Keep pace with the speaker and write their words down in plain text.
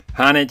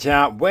Honey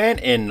child, when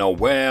in the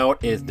world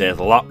is this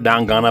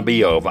lockdown gonna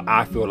be over?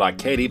 I feel like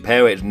Katy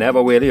Perry, it's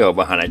never really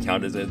over, honey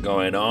child. This is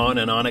going on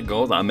and on it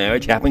goes. I'm Mary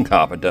Chapin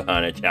Carpenter,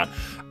 honey child.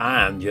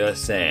 I'm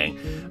just saying,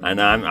 and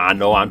I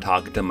know I'm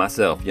talking to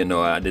myself,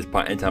 at this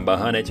point in time, but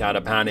honey child,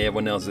 apparently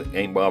everyone else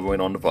ain't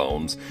bothering on the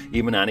phones.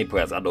 Even Annie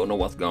Press, I don't know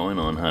what's going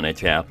on, honey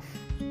child.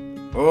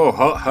 Oh,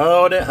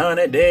 hold it,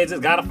 honey.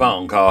 Daisy's got a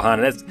phone call,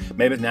 honey.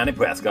 Maybe it's Nanny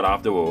Prescott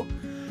off the wall.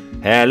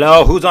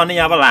 Hello, who's on the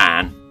other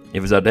line?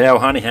 If it's Adele,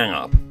 honey, hang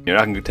up.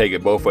 I can take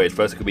it both ways.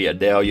 First, it could be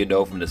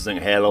Adele, from the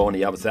singer Hello on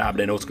the other side, but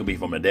then also could be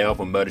from Adele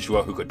from Murder She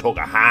Wrote, who could talk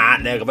a high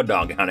leg of a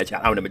dog, honey.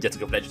 I remember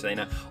Jessica Fletcher saying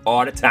that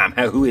all the time.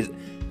 Who is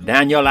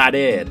Daniel I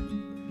did?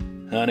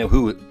 Honey,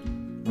 who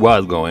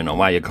was going on?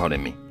 Why are you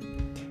calling me?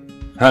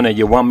 Honey,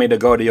 you want me to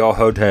go to your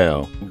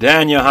hotel?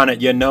 Daniel, honey,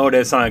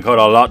 there's something called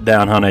a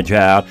lockdown, honey,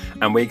 child.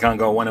 And we can't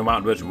go running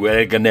around with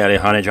willy-nilly,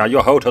 honey, child.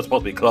 Your hotel's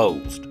supposed to be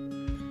closed.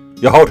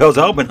 Your hotel's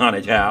open,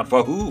 honey, child.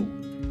 For who?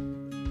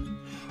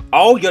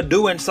 Oh, you're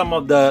doing some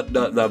of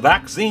the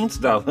vaccine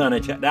stuff,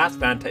 honey, child. That's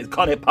fantastic.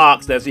 Connie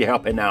Parks says you're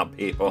helping out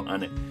people,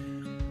 honey.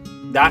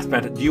 That's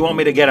fantastic. Do you want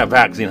me to get a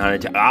vaccine,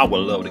 honey? I would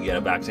love to get a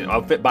vaccine.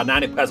 I'll fit about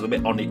 90% a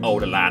bit on the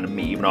older line than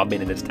me, even though I've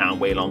been in this town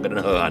way longer than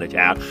her, honey,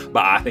 child.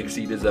 But I think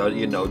she deserves,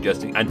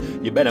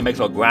 and you better make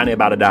sure Granny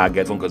about to die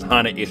gets one, because,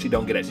 honey, if she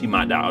don't get it, she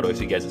might die. Although if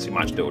she gets it, she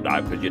might still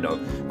die, because,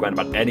 Granny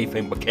about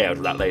anything but cares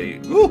for that lady.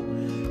 Woo!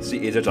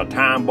 See, is just a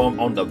time bomb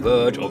on the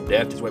verge of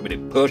death, just wait till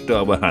they pushed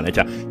over, honey,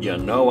 child. You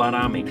know what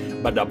I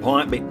mean? But the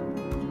point be...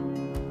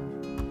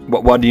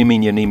 What do you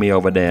mean you need me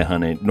over there,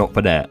 honey? Not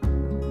for that.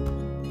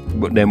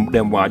 But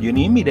then why do you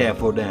need me there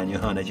for,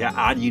 Daniel, honey?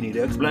 You need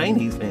to explain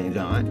these things,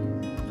 all right?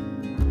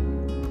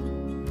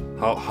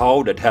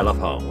 Hold the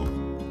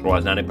telephone. Or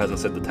as 90%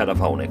 said, the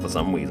telephone for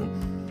some reason.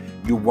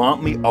 You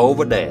want me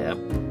over there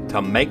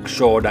to make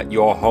sure that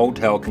your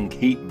hotel can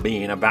keep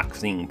being a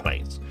vaccine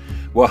place.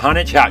 Well,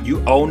 honey, child,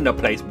 you own the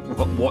place.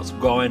 What's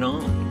going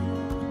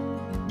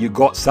on? You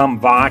got some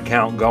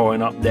Viscount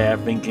going up there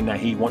thinking that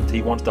he wants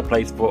the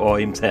place for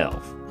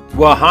himself.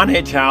 Well,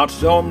 honey, child,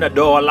 show him the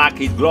door like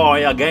he's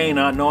Gloria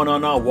Gaynor.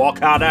 No.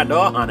 Walk out that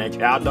door, honey,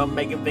 child. Don't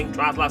make him think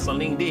twice like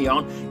Celine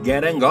Dion.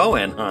 Get him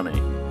going, honey.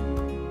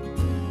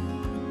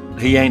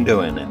 He ain't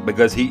doing that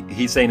because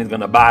he's saying he's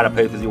going to buy the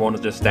place because he wants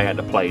to just stay at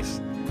the place.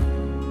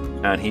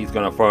 And he's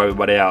going to throw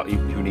everybody out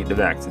who need the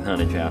vaccine,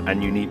 honey, child.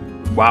 And you need...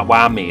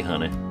 Why me,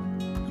 honey?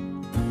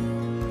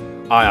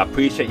 I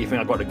appreciate you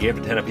think I got the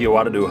gift to tell people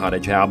what to do, honey,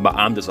 child. But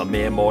I'm just a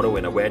mere mortal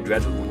in a red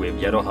dress with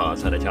yellow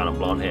hearts, honey, child, and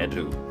blonde hair,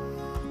 too.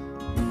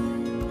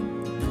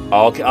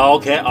 Okay,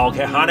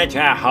 honey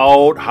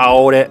child,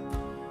 hold it.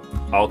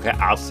 Okay,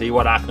 I'll see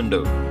what I can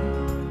do.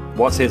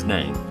 What's his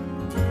name?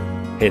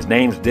 His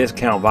name's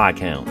Discount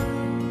Viscount.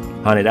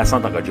 Honey, that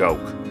sounds like a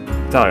joke.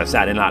 Sounds like a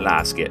Saturday Night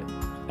Live skit.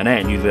 And I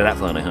ain't usually that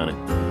funny, honey.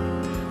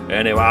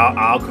 Anyway,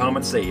 I'll come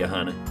and see you,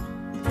 honey.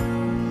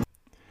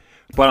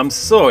 But I'm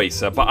sorry,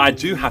 sir, but I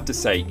do have to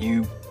say,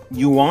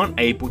 you aren't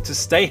able to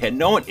stay here.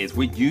 No one is.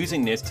 We're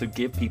using this to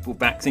give people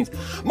vaccines.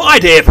 My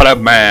dear fellow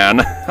man,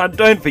 I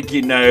don't think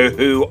you know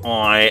who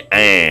I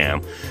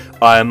am.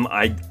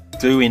 I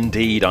do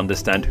indeed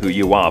understand who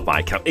you are,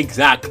 Viscount.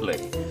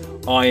 Exactly.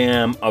 I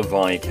am a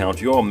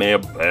Viscount. You're a mere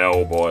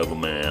bellboy of a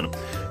man.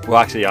 Well,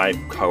 actually, I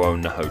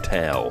co-own the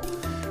hotel.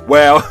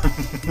 Well,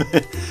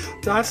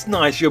 that's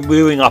nice. You're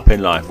moving up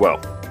in life.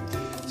 Well,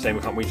 shame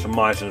we can't reach some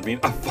milestones of being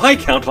a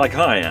Viscount like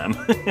I am.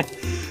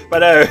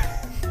 But,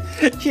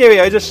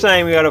 cheerio, just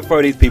saying we gotta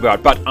throw these people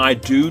out, but I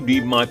do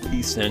need my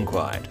peace and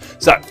quiet.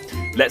 So,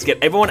 let's get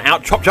everyone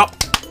out. Chop, chop.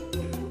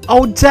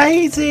 Oh,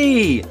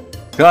 Daisy!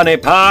 Honey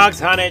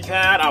Parks, honey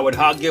Chad, I would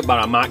hug you, but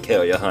I might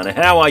kill you, honey.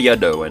 How are you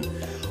doing?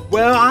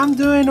 Well, I'm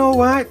doing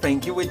alright,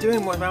 thank you. We're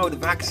doing well with the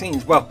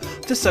vaccines. Well,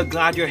 just so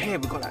glad you're here.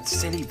 We've got that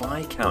silly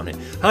Viscount in.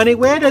 Honey,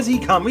 where does he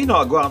come? He's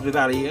not grabbed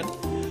without Ian.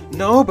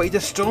 No, but he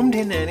just stormed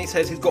in there and he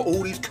says he's got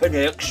all these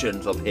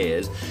connections of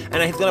his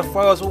and he's going to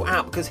throw us all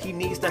out because he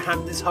needs to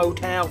have this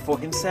hotel for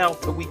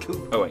himself to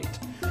recuperate.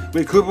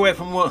 Recuperate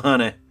from what,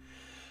 honey?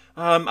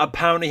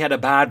 Apparently he had a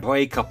bad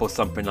breakup or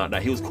something like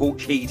that. He was caught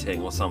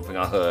cheating or something,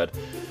 I heard.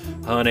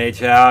 Honey,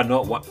 child,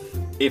 not what...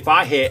 If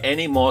I hear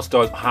any more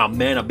stories of how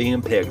men are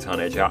being picked,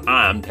 honey, child,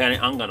 I'm telling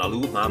you, I'm going to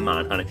lose my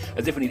mind, honey.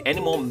 As if we need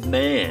any more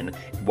men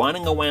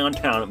running around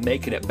town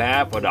making it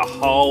bad for the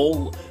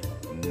whole...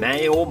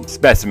 male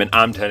specimen.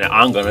 I'm telling you,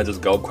 I'm gonna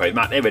just go crazy.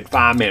 Not every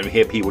 5 minutes we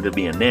hear people just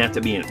being nasty,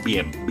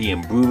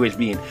 being brutish,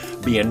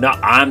 being not.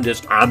 I'm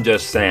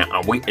just saying,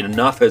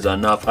 enough is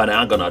enough, honey.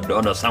 I'm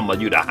gonna summon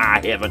you to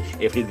high heaven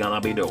if he's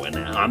gonna be doing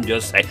that. I'm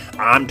just saying,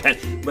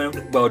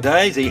 well,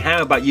 Daisy,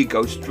 how about you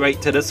go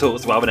straight to the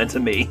source rather than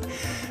to me?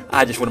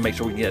 I just want to make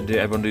sure we can get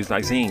everyone do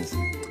vaccines.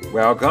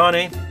 Well,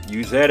 Connie,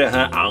 you said it,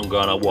 huh? I'm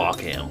gonna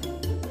walk him.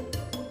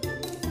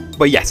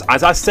 But yes,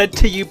 as I said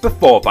to you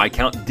before,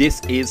 Viscount,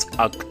 this is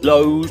a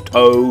closed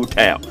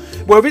hotel.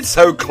 Well, if it's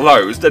so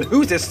closed, then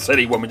who's this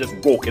silly woman just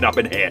walking up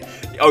in here,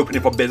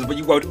 opening for business, but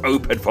you won't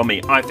open for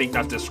me? I think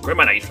that's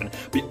discrimination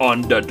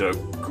beyond a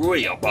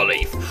degree of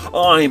belief.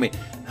 I mean,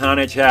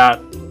 honey,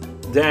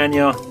 child,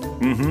 Daniel,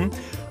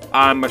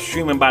 I'm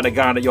assuming by the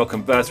guy that you're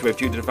conversing with,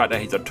 due to the fact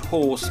that he's a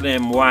tall,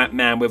 slim, white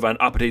man with an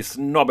uppity,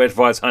 snobbish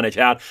voice, honey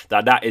child,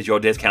 that is your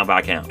discount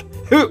Viscount.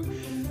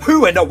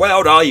 Who in the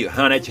world are you,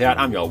 honey child?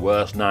 I'm your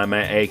worst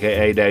nightmare,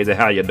 aka Daisy.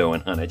 How you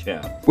doing, honey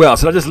child? Well,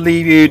 so I'll just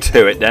leave you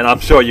to it then. I'm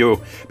sure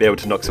you'll be able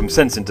to knock some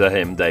sense into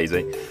him,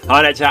 Daisy.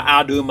 Honey child,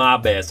 I'll do my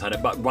best, honey,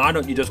 but why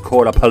don't you just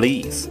call the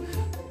police?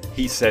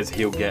 He says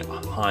he'll get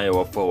higher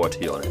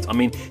authority on it. I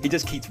mean, he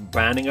just keeps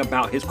banning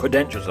about his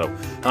credentials, so,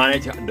 honey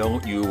child,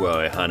 don't you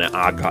worry, honey,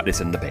 I got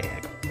this in the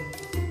bag.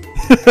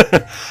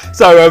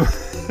 So,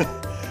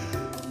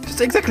 just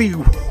exactly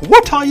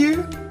what are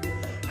you?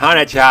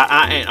 Honey child,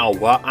 I ain't a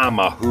what, I'm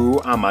a who,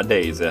 I'm a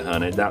Daisy,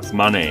 honey, that's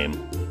my name.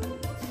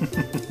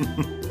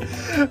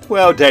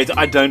 Well, Daisy,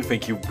 I don't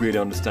think you really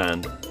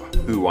understand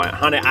who I am.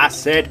 Honey, I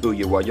said who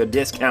you were, your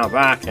discount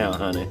Viscount,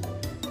 honey.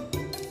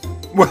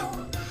 Well,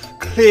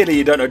 clearly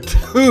you don't know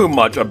too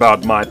much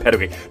about my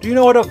pedigree. Do you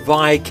know what a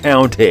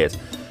Viscount is?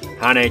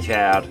 Honey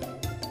child,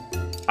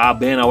 I've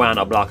been around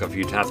the block a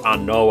few times. I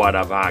know what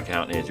a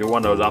Viscount is. You're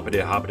one of those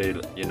uppity,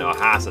 you know,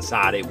 high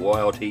society,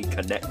 royalty,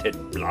 connected,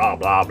 blah,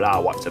 blah, blah.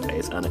 What's the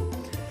face, honey?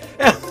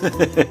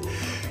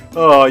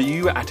 Oh,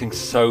 you acting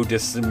so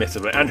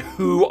dismissively. And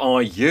who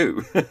are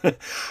you?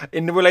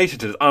 In relation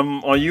to this,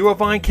 are you a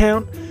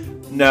Viscount?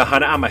 No,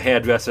 honey, I'm a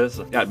hairdresser.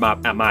 At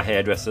my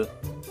hairdresser.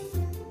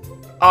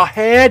 A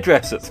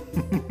hairdresser.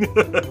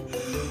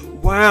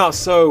 Wow,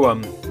 so,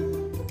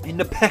 in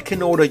the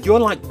pecking order, you're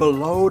like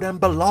below than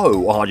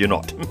below, are you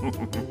not?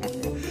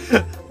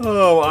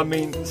 Oh, I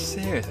mean,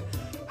 seriously.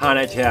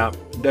 Honey, child,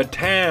 the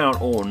town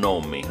all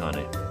know me,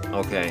 honey.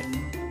 Okay.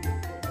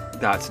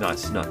 That's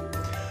nice to know.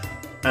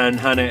 And,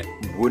 honey,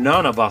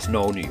 none of us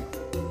know you.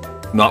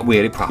 Not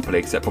really properly,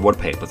 except for what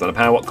papers. And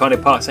apparently what Connie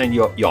Park saying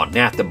you're a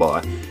nasty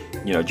boy.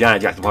 You know,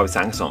 Janet Jackson probably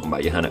sang something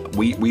about you, honey.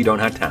 We don't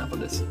have time for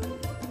this.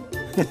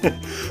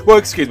 Well,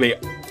 excuse me.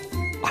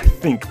 I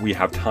think we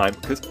have time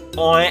because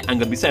I am going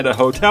to be staying at a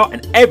hotel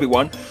and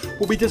everyone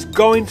will be just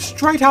going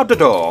straight out the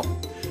door.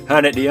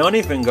 Honey, the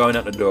only thing going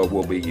out the door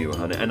will be you,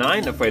 honey. And I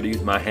ain't afraid to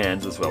use my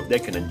hands as well. They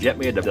can inject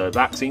me the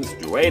vaccine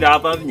straight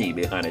off of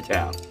me, honey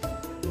child.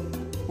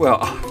 Well,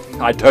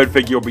 I don't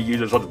think you'll be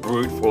using such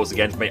brute force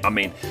against me. I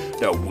mean,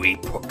 the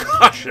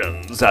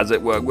repercussions, as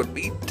it were, would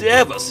be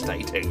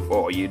devastating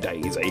for you,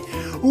 Daisy.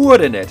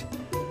 Wouldn't it?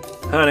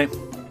 Honey,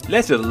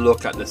 let's just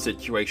look at the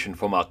situation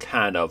from a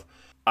kind of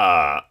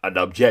an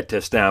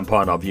objective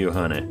standpoint of view,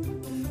 honey.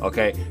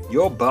 Okay,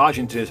 you're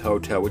barging to this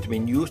hotel, which has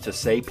been used to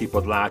save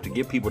people's lives, to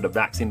give people the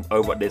vaccine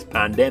over this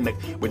pandemic,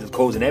 which is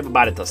causing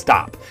everybody to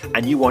stop.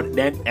 And you want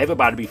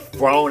everybody to be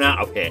thrown out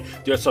of here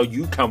just so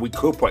you can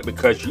recuperate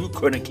because you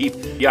couldn't keep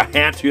your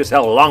hands to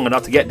yourself long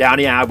enough to get down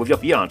the aisle with your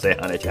fiance,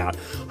 honey child.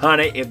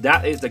 Honey, if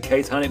that is the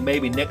case, honey,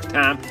 maybe next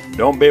time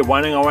don't be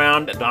running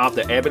around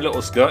after every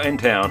little skirt in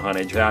town,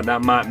 honey child.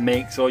 That might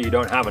make sure you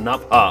don't have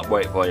enough heart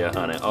wait for you,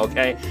 honey.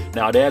 Okay,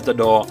 now there's the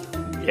door.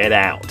 Get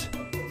out.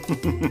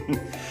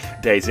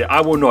 Daisy, I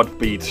will not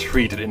be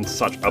treated in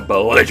such a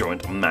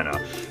belligerent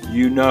manner.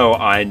 You know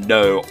I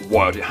know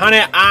what.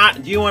 Honey,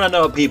 do you want to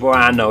know people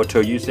I know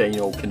too? You say you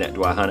don't connect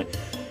to her, honey.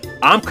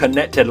 I'm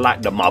connected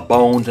like my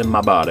bones in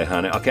my body,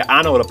 honey. Okay,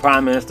 I know the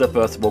Prime Minister,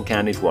 first of all,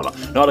 Candy Swallow.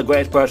 Not the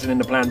greatest person in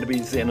the planet to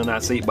be sitting in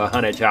that seat, but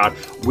honey, child,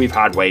 we've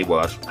had way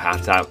worse.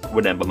 Hashtag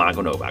remember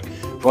Michael Novak.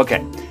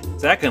 Okay.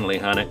 Secondly,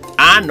 honey,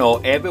 I know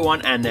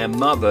everyone and their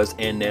mothers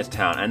in this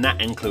town, and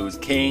that includes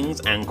kings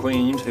and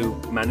queens who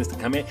managed to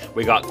come in.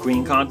 We got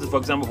Queen Constance, for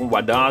example, from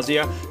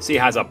Wadazia. She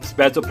has a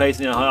special place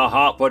in her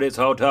heart for this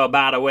hotel,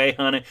 by the way,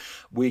 honey.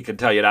 We can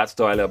tell you that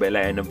story a little bit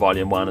later in the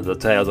Volume 1 of the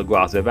Tales of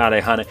Grassy Valley,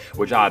 honey,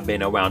 which I've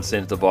been around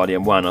since the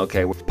Volume 1,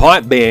 okay?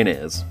 Point being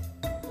is,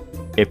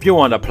 if you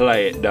want to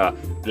play the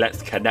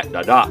Let's Connect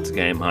the Dots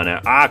game, honey,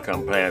 I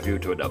can play a few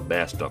to the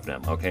best of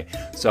them, okay?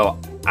 So,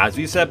 as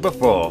we said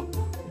before,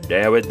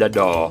 there is the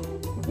door.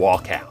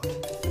 Walk out.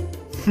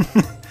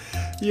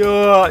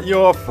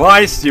 You're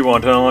feisty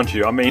one, aren't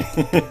you? I mean,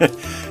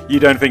 you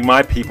don't think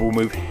my people will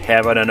move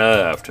heaven and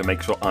earth to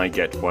make sure I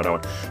get what I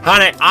want.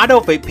 Honey, I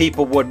don't think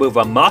people would move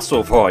a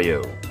muscle for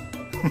you.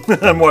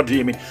 And what do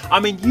you mean? I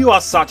mean, you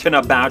are such an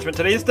embarrassment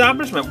to the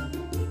establishment.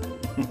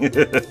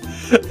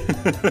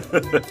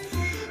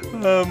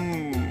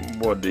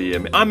 What do you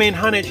mean? I mean,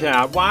 honey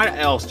child, why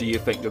else do you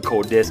think you're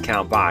called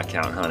Discount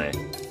Viscount, honey?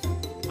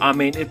 I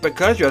mean, it's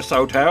because you're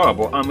so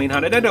terrible. I mean,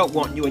 honey, they don't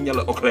want you in your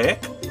little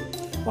clique.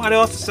 Why the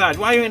ostracized?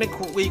 Why are you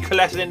in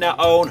collected in their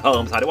own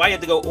homes, honey? Why you have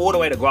to go all the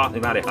way to Grassy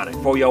Valley, honey,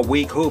 for your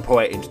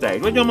recuperating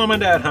stage? Where's your mom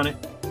and dad, honey?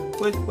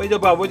 Where's your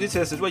brother? Where's your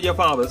sisters? Where's your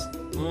fathers?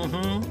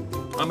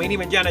 I mean,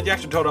 even Janet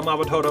Jackson told her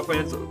mother, told her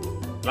friends,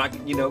 like,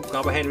 you know,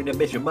 comprehending the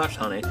mission much,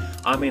 honey.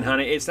 I mean,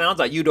 honey, it sounds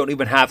like you don't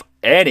even have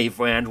any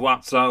friends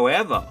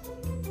whatsoever.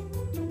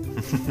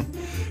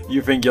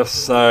 You think you're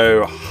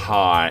so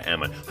high,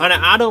 Emma. Honey,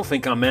 I don't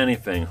think I'm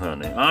anything,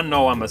 honey. I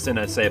know I'm a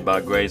sinner saved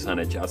by grace,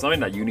 honey, child. Something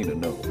that you need to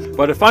know.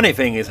 But the funny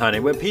thing is, honey,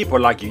 with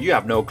people like you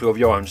have no clue of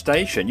your own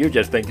station. You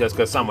just think just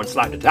because someone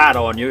slapped a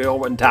title on you,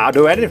 you're entitled to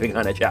do anything,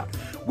 honey, child.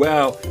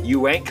 Well,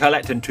 you ain't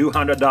collecting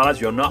 $200.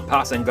 You're not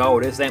passing go.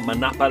 This ain't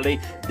Monopoly.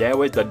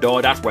 There is the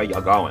door. That's where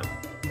you're going.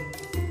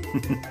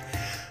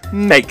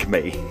 Make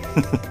me.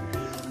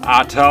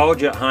 I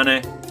told you,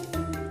 honey.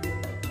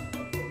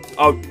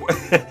 Oh,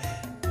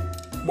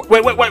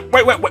 wait.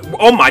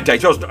 Oh my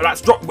days.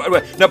 That's drop.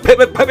 No,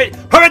 pivot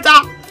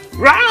down.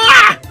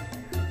 Rah!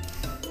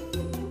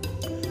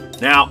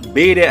 Now,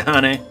 beat it,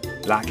 honey,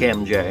 like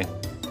MJ,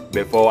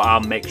 before I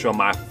make sure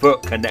my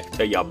foot connects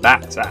to your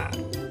backside.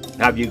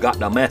 Have you got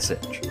the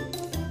message?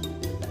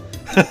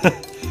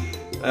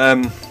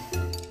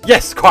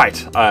 Yes,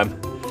 quite.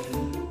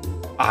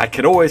 I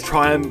can always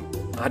try and,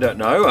 I don't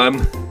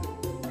know,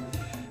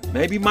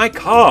 maybe my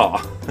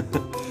car.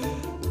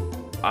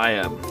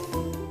 I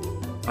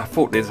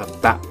thought this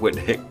backward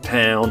hick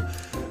town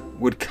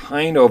would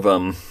kind of,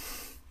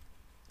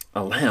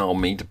 allow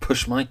me to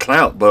push my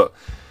clout, but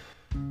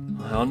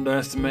I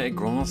underestimated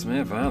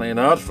Grosmere Valley,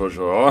 that's for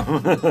sure.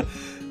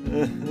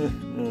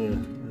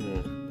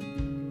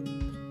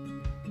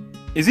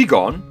 Is he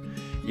gone?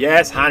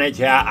 Yes, honey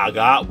child, I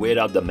got rid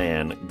of the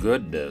man.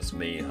 Goodness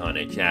me,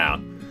 honey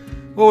child.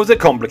 What was it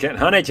complicated?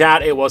 Honey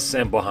child, it was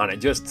simple, honey.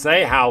 Just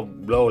say how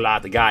low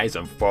life the guy is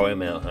and throw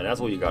him out, honey. That's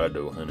all you gotta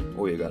do, honey.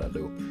 All you gotta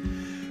do.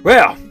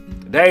 Well,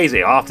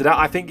 Daisy, after that,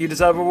 I think you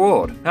deserve a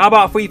reward. How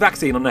about a free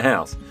vaccine on the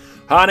house?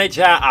 Honey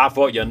child, I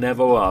thought you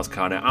never was,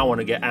 honey. I want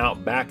to get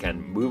out back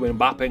and moving,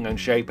 bopping and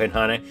shaping,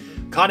 honey.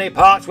 Connie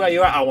Parks, where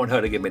you at? I want her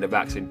to give me the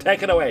vaccine.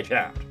 Take it away,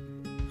 child.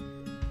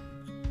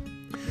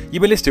 You've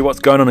been listening to What's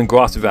Going On in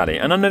Grassy Valley,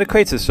 and I'm the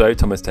creator of the show,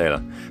 Thomas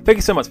Taylor. Thank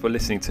you so much for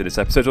listening to this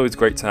episode. It's always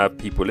great to have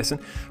people listen.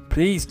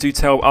 Please do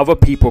tell other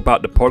people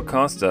about the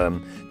podcast.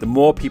 The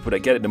more people that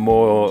get it, the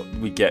more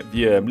we get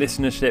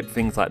listenership,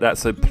 things like that.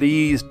 So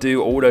please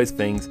do all those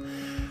things.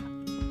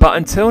 But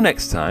until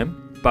next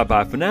time,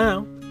 bye-bye for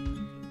now.